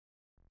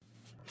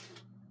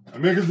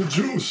I'm making the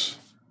juice.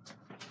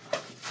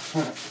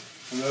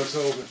 And that's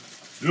over.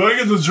 You like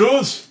it, the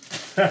juice?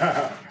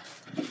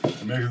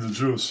 I'm making the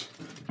juice.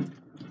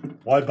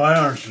 Why buy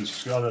orange juice?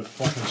 It's got that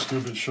fucking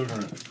stupid sugar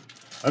in it.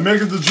 I'm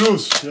making the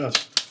juice,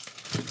 yes.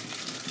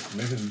 I'm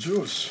making the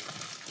juice.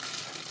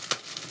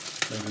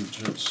 Making the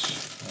juice.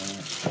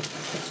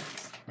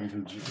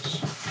 Making the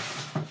juice.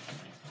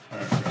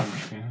 Alright,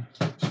 garbage can.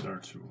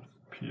 Start to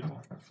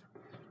peel.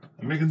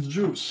 I'm making the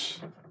juice.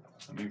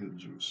 I'm making the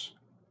juice.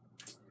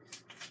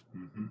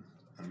 I'm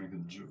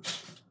making the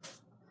juice.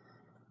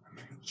 I'm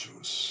making the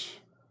juice.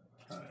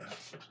 Oh, yeah.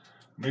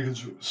 I'm making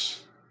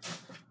juice.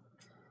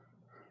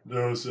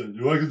 There I said,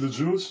 you like the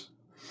juice?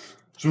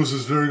 Juice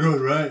is very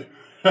good, right?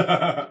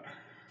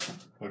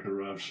 Fucking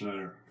Rob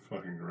Schneider.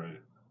 Fucking great.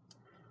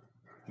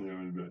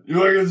 You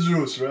like the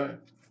juice, right?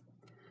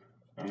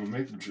 I'm gonna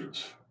make the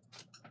juice.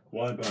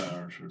 Why buy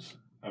orange juice?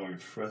 I like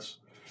it fresh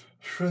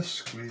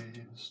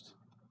squeezed. It's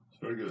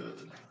very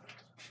good.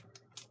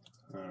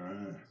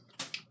 Alright.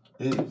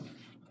 In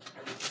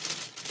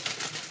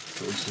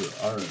goes the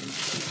orange.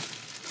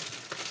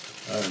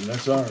 Alright,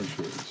 next orange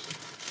juice.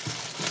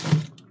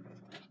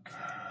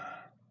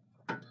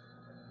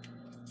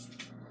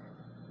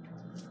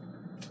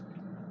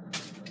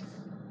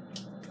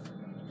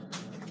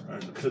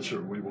 Alright, the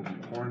pitcher we will be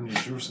pouring the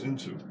juice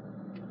into.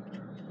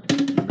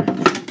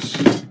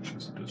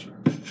 Here's the pitcher.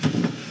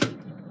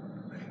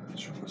 Making the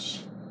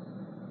juice.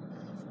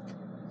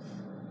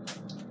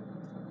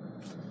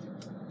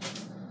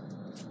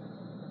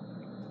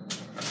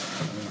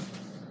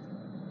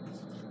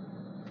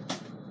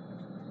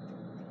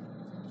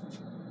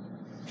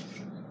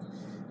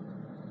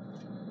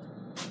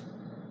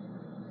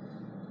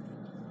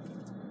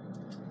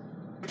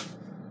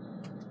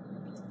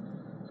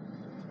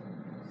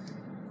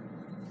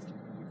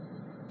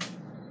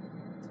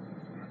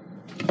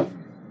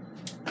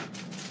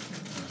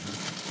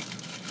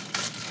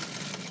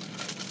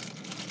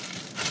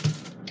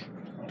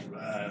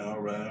 Alright.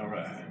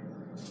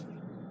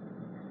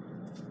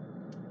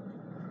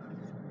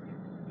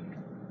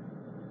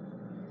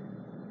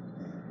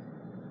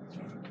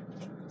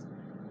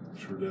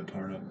 Screwed that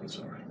part up, but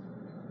sorry.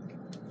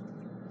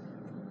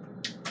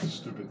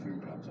 Stupid thing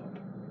pops up.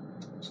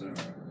 So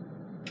anyway.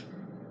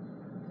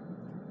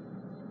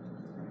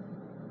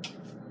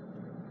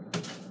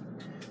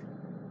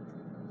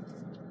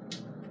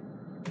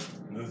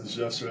 This is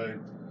yesterday,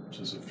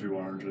 just a few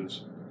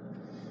oranges.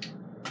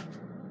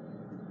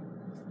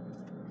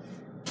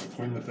 I'll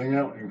clean the thing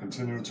out and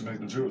continue to make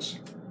the juice.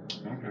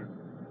 Okay.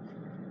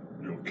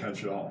 You'll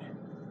catch it all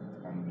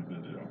on the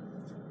video.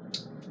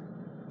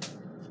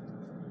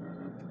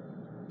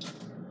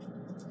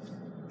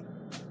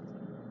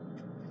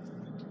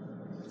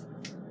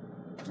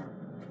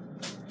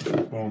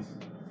 Boom.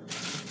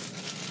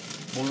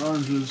 More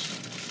oranges.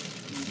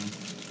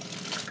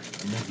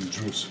 I'm making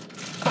juice.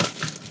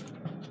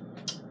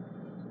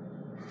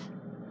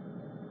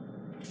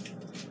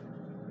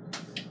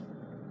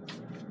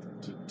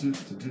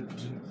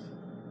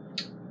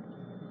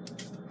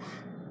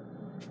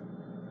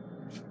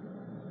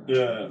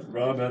 Yeah,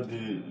 Rob had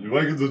you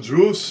like the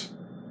juice?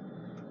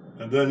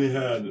 And then he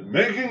had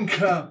making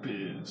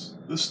copies.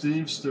 The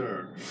Steve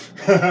Stir.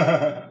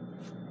 The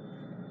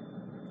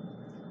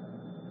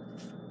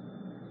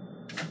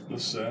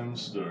Sam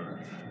Stir.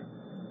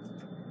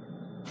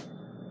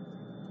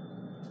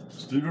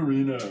 Steve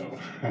Areno.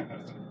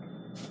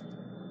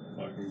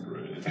 Fucking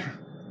great.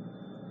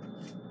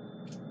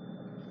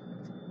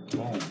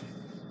 Boom.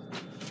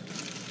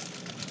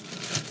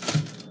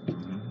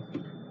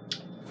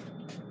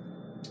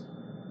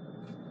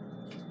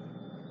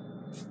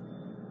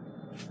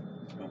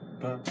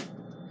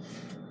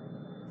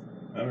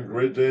 Having a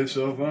great day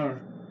so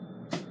far.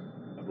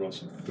 I brought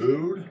some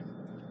food.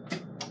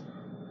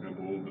 A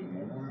little bit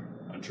more.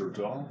 I jerked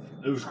off.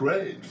 It was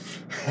great.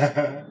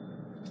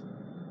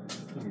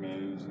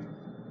 Amazing.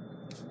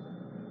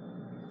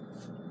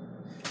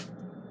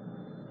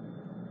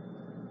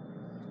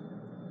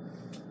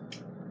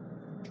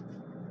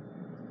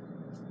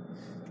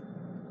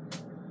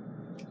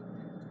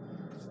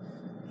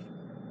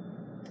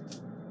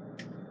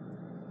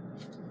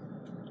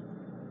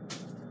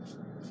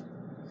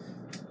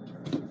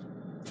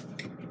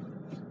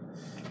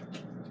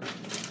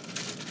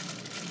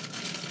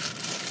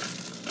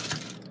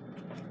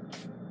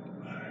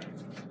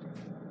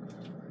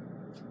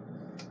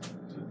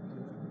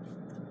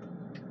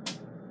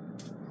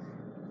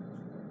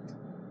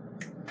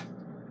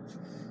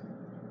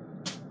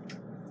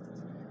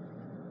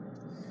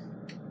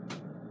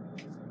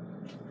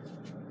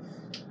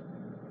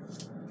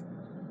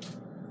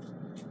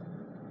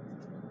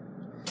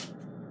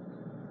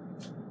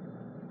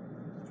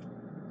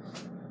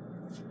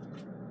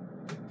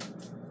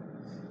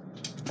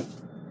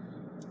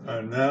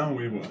 And now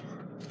we will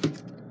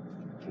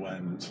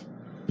blend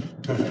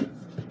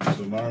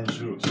some orange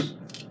juice.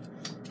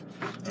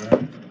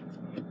 Alright.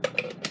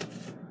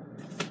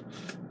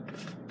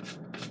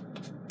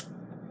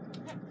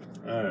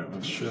 Alright,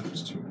 let's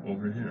shift to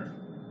over here.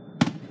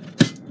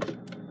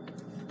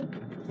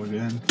 Plug it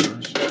in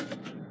first.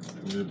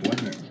 We'll be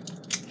blending.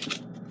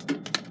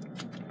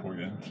 Plug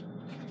it in.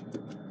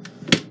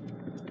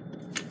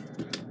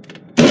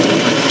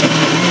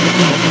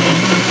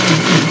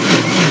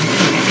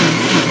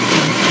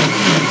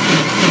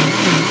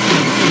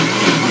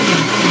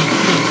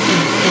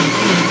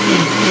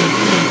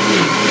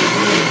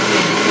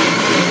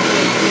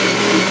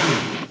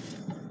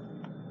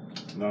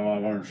 Not a lot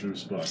of orange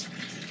juice, but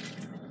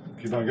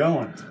keep on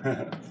going.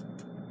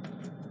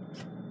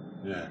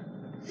 Yeah.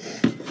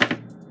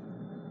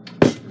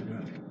 That's pretty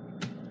good.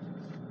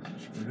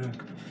 That's pretty good.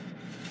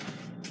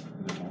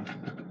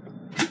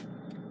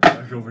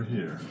 Back over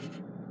here.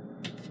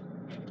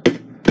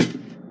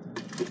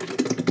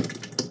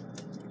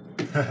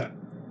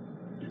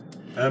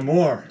 And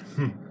more.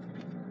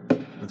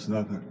 That's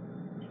nothing.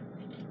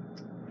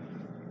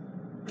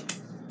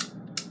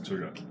 So we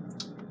got.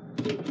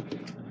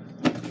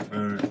 All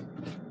right.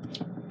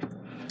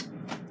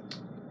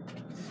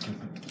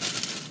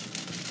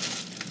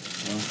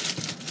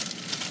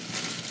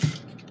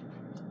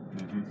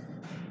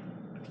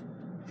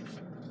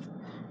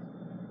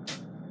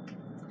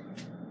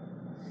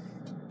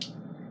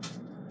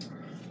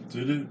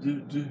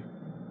 Do.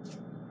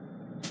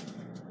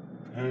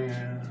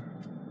 Yeah.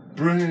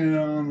 Bring it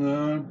on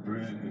the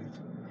bridge.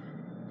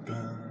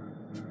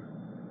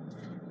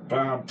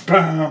 Bam,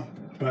 bam,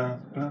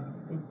 bam, bam,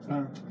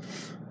 bam.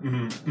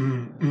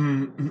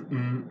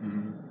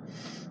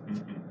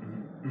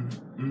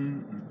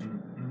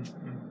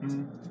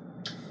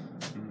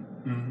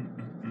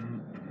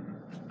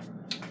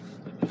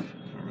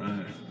 All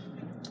right.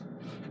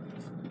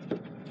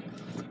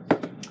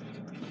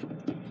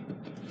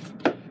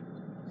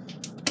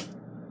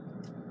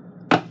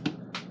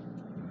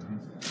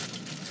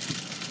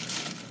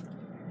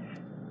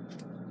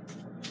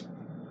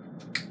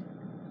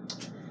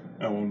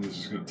 How long this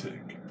is going to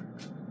take?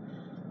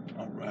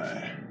 All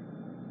right.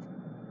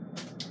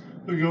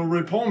 We can go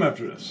write a poem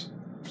after this.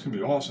 It's going to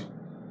be awesome.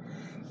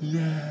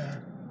 Yeah.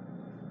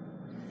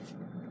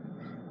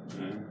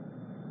 Yeah.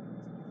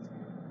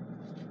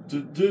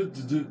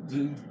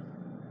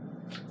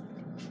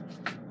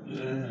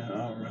 Yeah,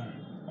 all right.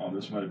 Oh,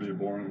 this might be a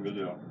boring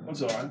video.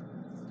 That's all right.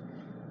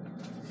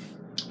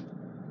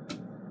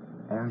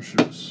 Orange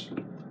juice.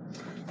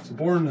 It's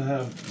important to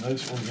have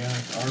nice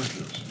organic orange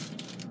juice.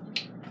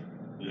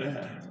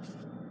 Yeah.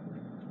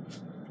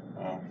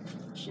 Oh,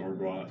 store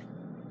bought.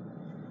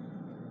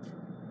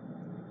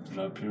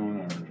 Not peeling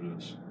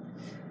oranges.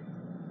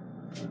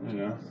 And, you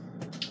know,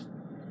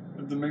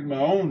 if to make my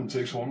own, it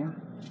takes longer.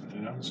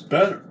 You know, it's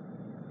better.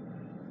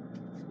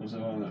 Doesn't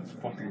have all that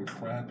fucking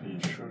crappy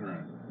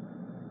sugar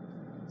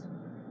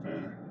in it.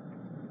 Yeah.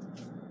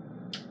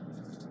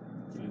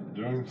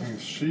 Doing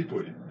things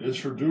cheaply is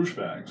for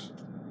douchebags.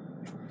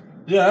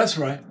 Yeah, that's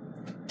right.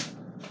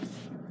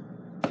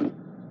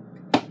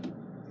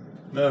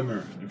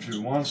 Remember, if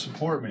you want to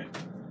support me,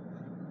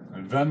 my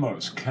Venmo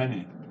is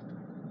Kenny-TV.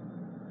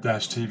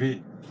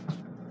 You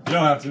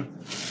don't have to.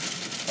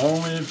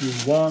 Only if you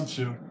want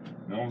to.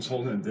 No one's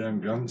holding a damn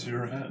gun to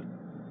your head.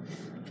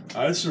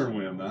 I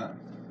certainly am not.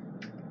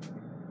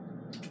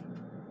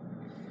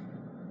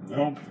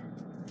 Nope.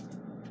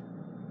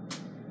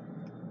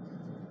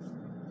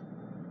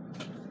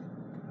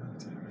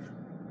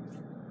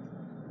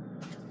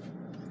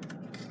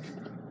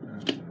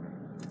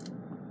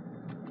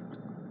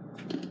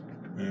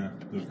 Yeah,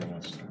 there's no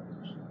one stops.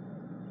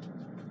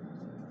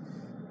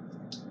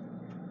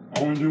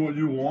 I want to do what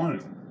you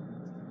want.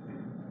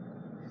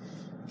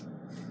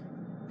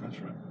 That's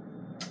right.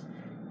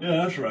 Yeah,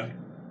 that's right.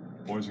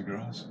 Boys and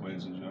girls,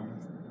 ladies and gentlemen.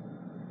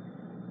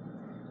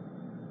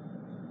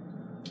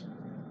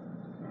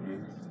 I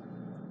mean,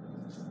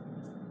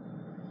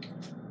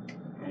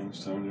 no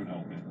one's telling you to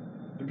help me.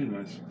 It'd be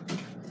nice.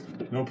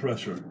 No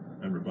pressure,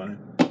 everybody.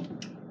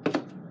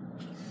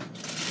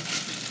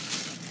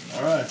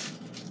 All right.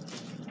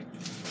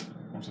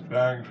 What's the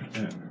bag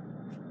in?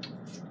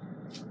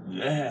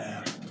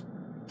 Yeah.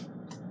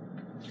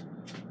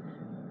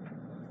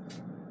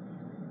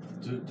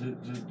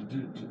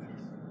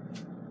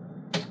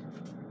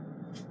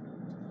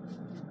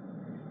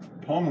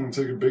 Paul, I'm gonna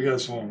take a big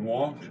ass long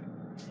walk.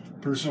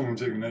 Pretty soon I'm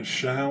gonna take a nice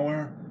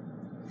shower.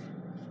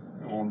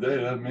 And all day,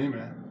 that's me,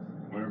 man.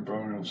 We're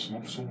probably gonna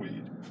smoke some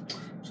weed.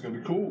 It's gonna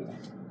be cool.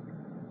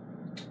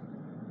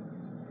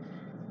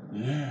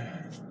 Yeah.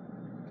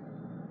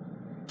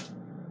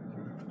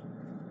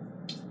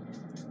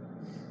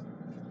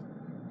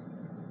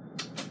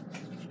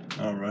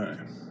 All right.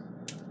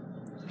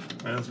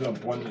 Man, it's about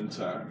blending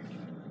time.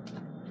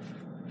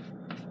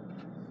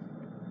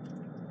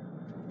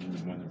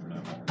 Blending for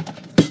that one.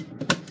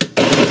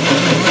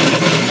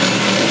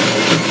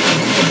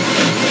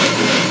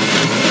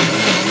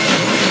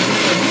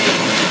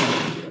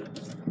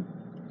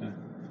 Yeah.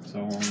 So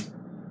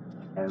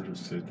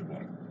oranges taste of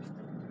one.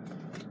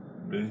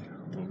 B, a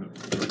little bit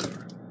further.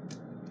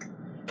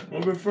 A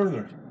little bit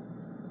further.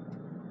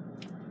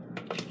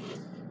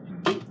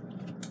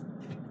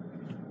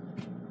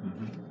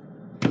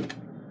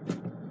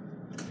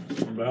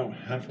 About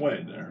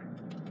halfway there.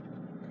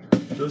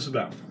 Just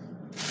about.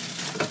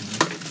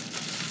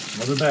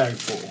 Another bag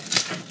full.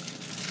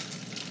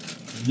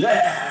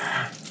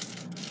 Yeah!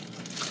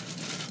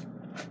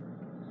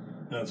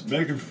 That's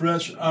making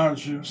fresh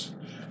orange juice.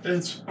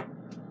 It's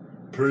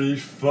pretty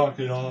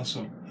fucking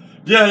awesome.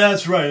 Yeah,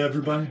 that's right,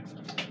 everybody.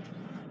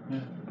 Yeah.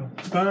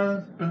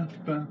 Ba, ba,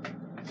 ba.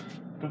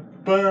 Ba,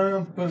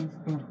 ba, ba,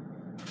 ba.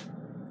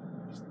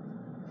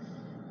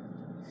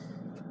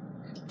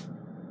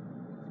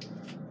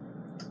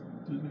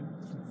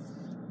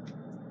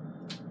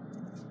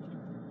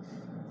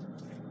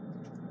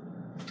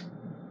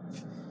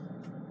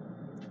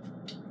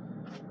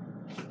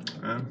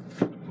 And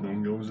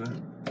one goes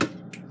in.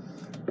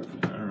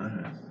 All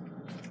right.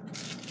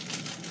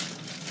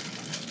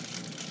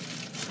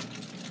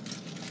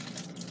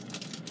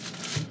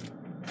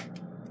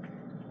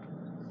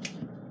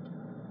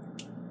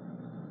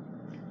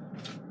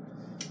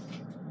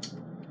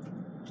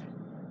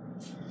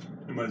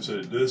 You might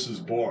say, this is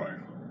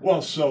boring.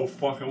 Well, so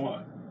fucking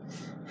what?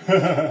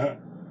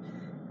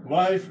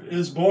 Life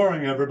is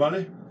boring,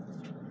 everybody.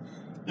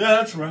 Yeah,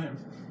 that's right.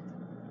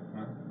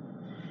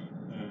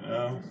 You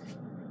know,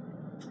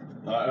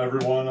 not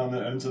everyone on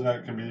the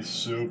internet can be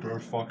super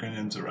fucking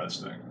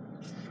interesting.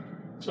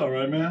 It's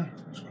alright, man.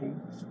 It's cool.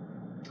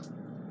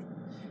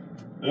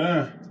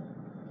 Yeah.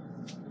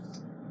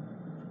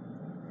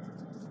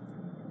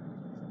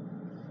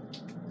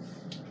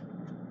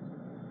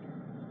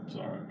 It's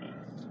alright, man.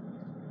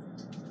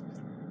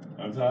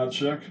 I've had a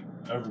chick.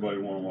 Everybody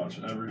want to watch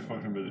every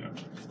fucking video.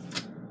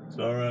 It's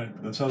alright.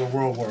 That's how the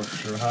world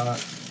works. You're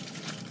hot.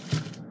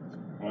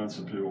 Lots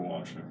of people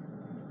watching.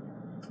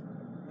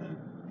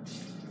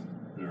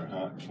 You're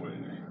hot, sweetie.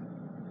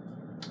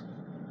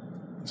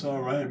 It's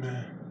alright,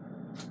 man.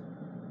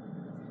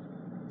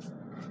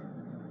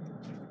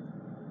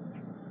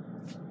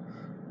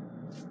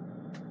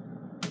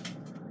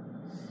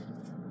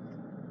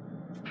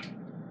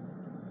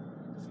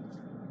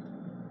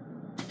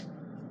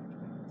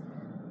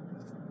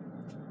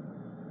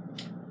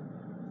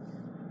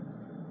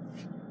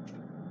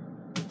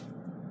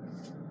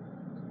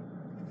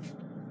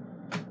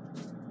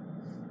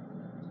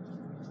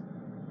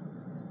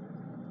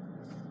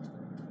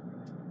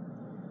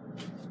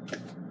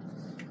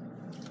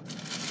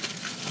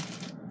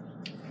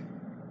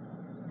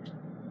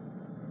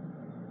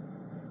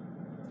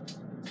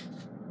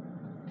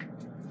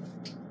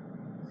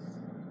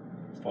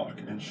 Fuck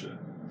and shit.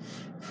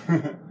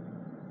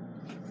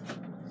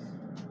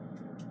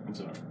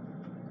 What's up?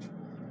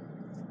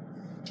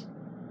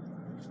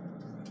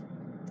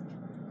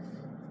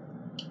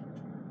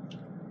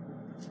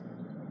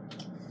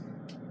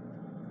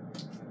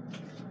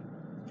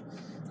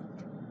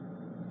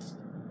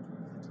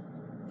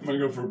 I'm gonna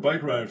go for a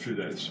bike ride in a few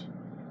days.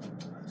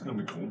 It's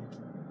gonna be cool.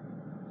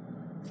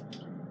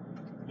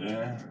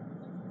 Yeah.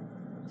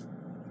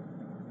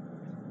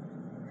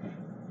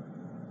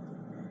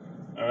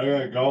 I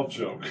got a golf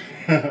joke.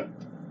 Because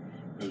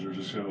you're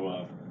just gonna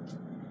laugh.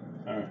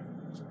 Alright.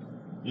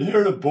 You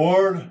hear the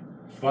board?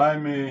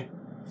 Find me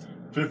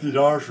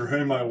 $50 for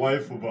hitting my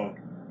wife with a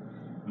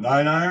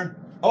 9-iron?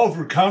 Oh,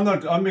 for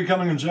conduct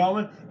unbecoming a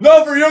gentleman?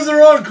 No, for using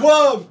the wrong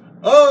club!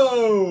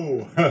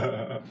 Oh!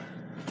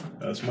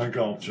 That's my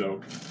golf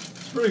joke.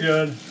 It's pretty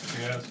good,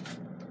 yes.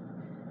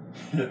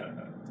 Yeah.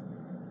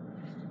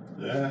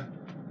 Yeah.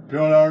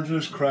 Peeling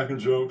oranges, cracking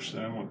jokes,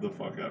 and what the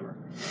fuck ever.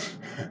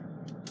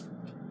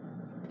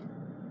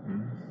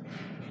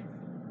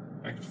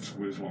 I can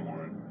squeeze one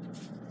more in.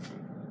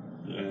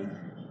 Yeah.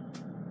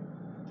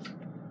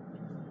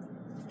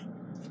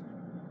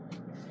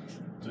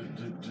 I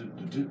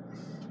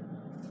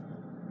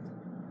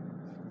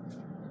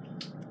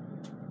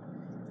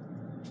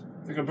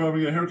think I'll probably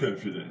get a haircut in a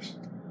few days.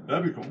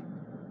 That'd be cool.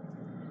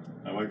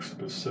 I like a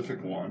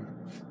specific one.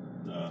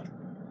 The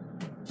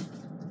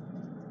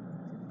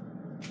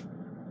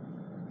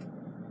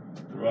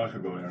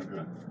rockabilly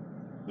haircut.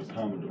 The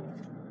Pomodoro.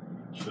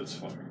 Shit's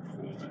fucking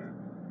cool, man.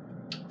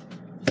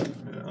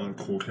 Yeah,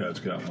 Uncool Cat's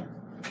got one.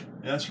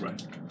 Yeah, that's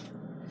right.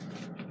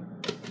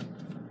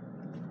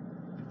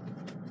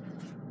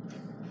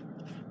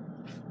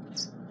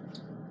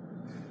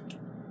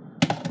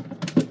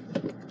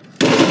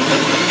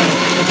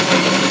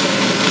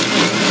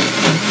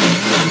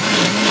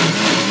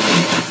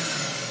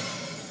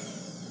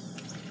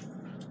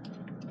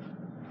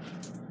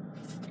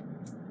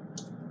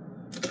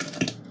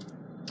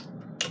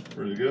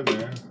 Pretty good,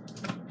 man.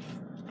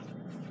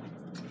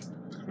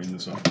 Let's clean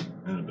this up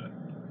in a bit.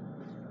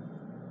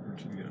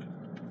 Pretty good.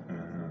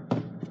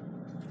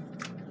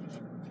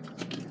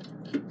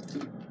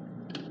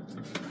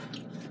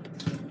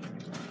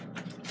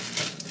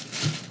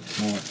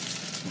 More.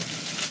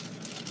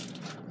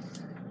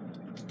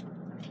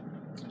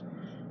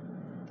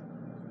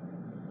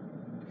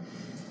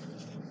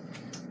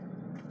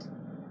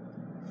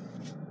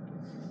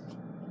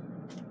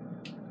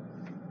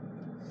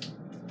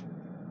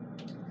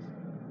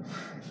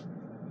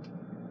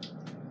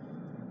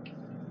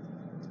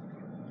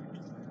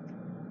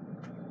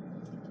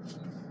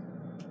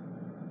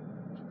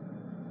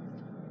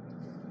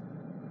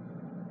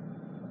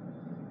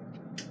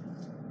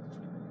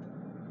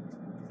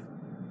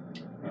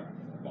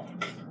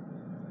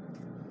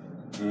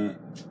 I'm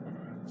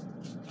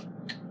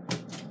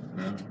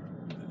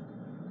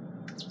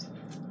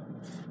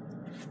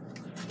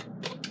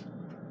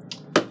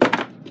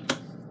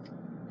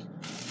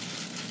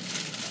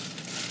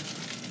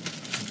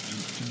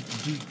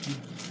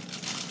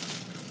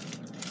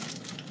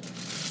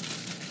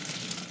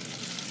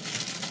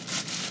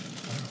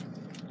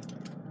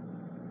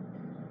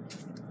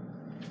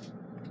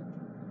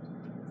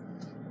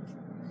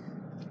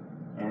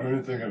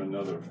gonna think of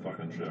another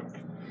fucking joke.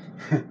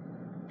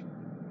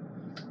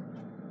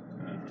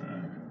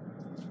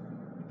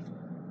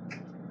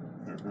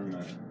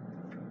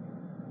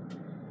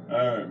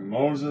 Alright,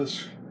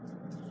 Moses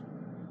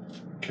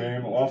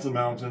came off the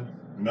mountain,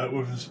 met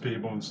with his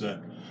people, and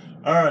said,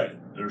 alright,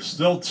 there's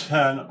still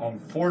 10.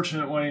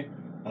 Unfortunately,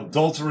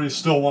 adultery is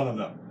still one of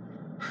them.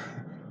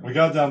 We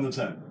got down to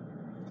 10.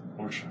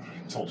 Fortunately,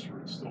 adultery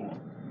is still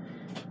one.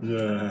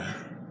 Yeah.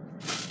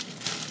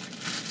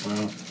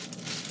 Well,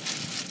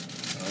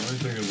 let me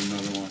think of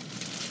another one.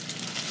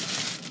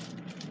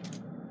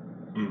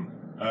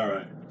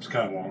 Alright, it's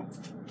kind of long.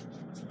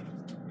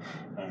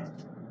 Alright.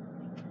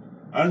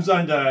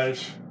 Einstein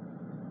dies,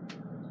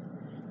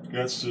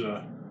 gets to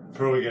the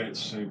pearly gates.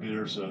 St.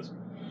 Peter says,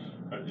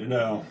 you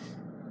know,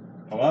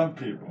 a lot of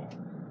people,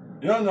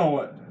 you don't know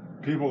what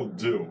people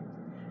do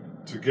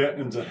to get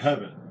into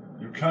heaven.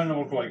 You kind of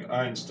look like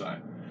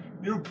Einstein.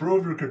 You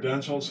prove your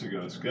credentials. He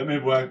goes, get me a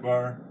black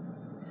bar,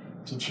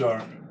 some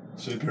chalk.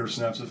 St. Peter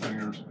snaps his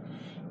fingers,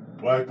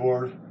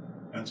 blackboard,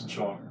 and some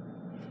chalk.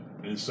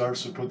 And he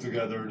starts to put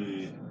together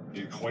the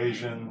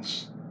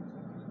equations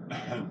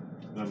and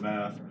the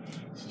math.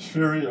 It's the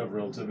theory of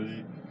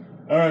relativity.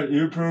 Alright,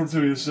 you prove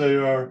who you say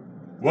you are.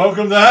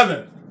 Welcome to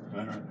heaven!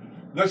 Right.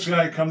 Next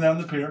guy come down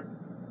the pier.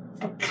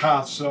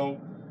 Picasso.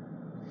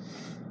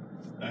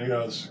 And he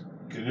goes,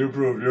 can you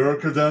prove you're a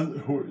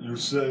who you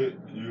say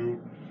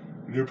you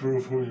can you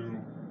prove who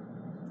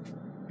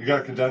you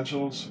got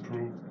credentials to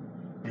prove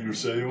who you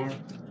say you are?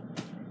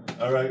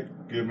 Alright,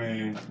 give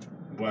me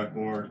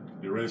blackboard,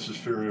 erase this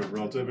theory of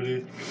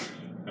relativity,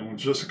 and with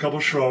just a couple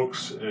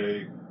strokes,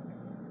 a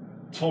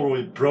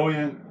totally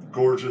brilliant,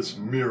 gorgeous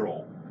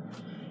mural.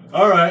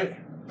 Alright,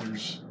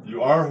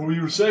 you are who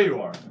you say you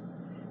are.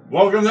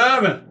 Welcome to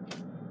heaven!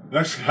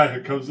 Next guy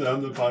that comes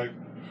down the pipe,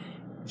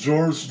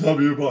 George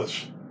W.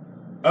 Bush.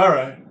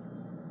 Alright.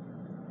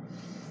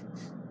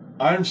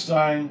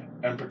 Einstein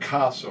and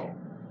Picasso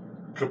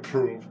could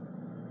prove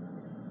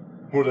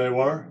who they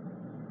were.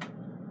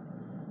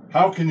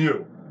 How can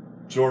you?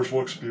 George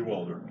looks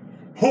bewildered.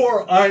 Who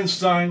are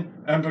Einstein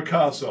and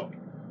Picasso?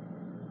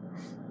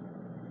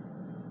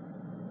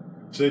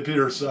 St.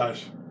 Peter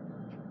says,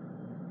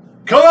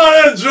 come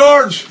on in,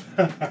 George!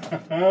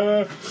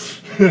 Yeah.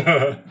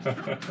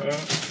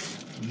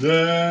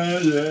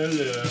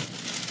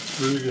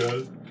 Pretty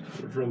good.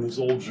 From this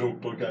old joke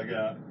book I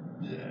got.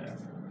 Yeah.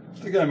 I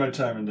think I have my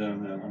timing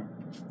down now.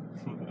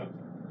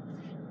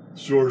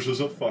 George is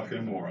a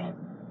fucking moron.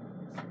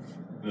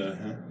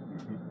 Uh-huh.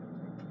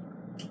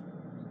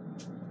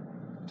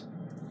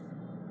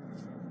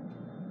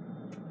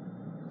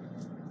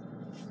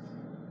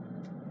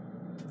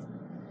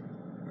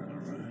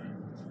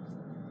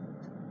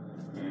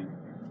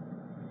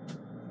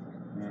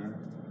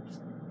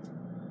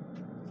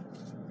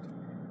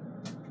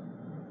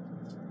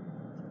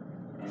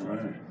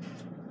 Alright.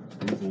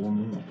 There's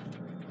one more.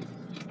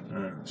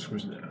 Alright,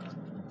 squish it down.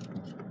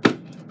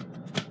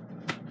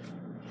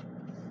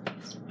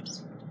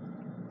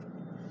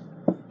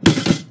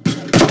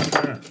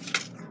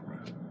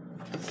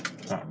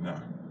 Oh no.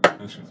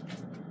 That's good.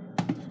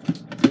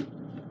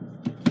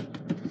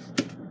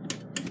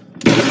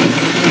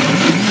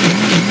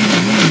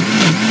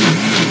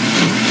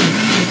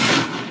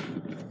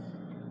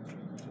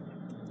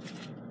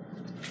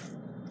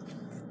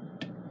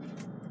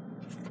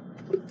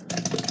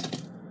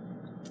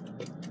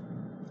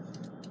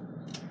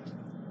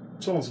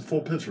 It's almost a full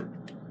picture.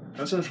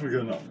 That's actually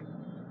good enough.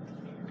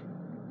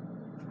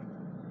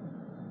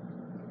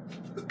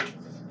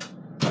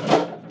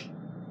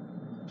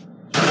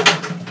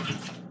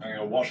 I'm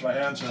gonna wash my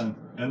hands and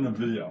end the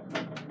video.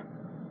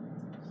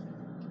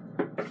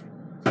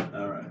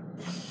 Alright.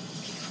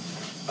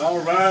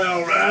 Alright.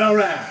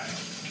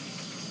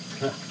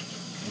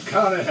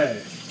 McConaughey.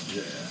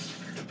 Yeah.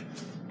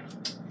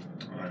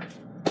 Alright.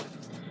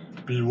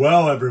 Be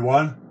well,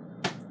 everyone.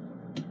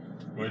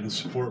 Way to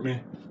support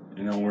me.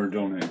 You know where to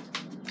donate.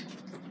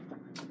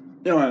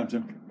 You don't have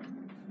to.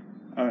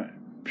 Alright.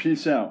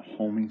 Peace out,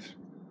 homies.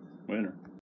 Later.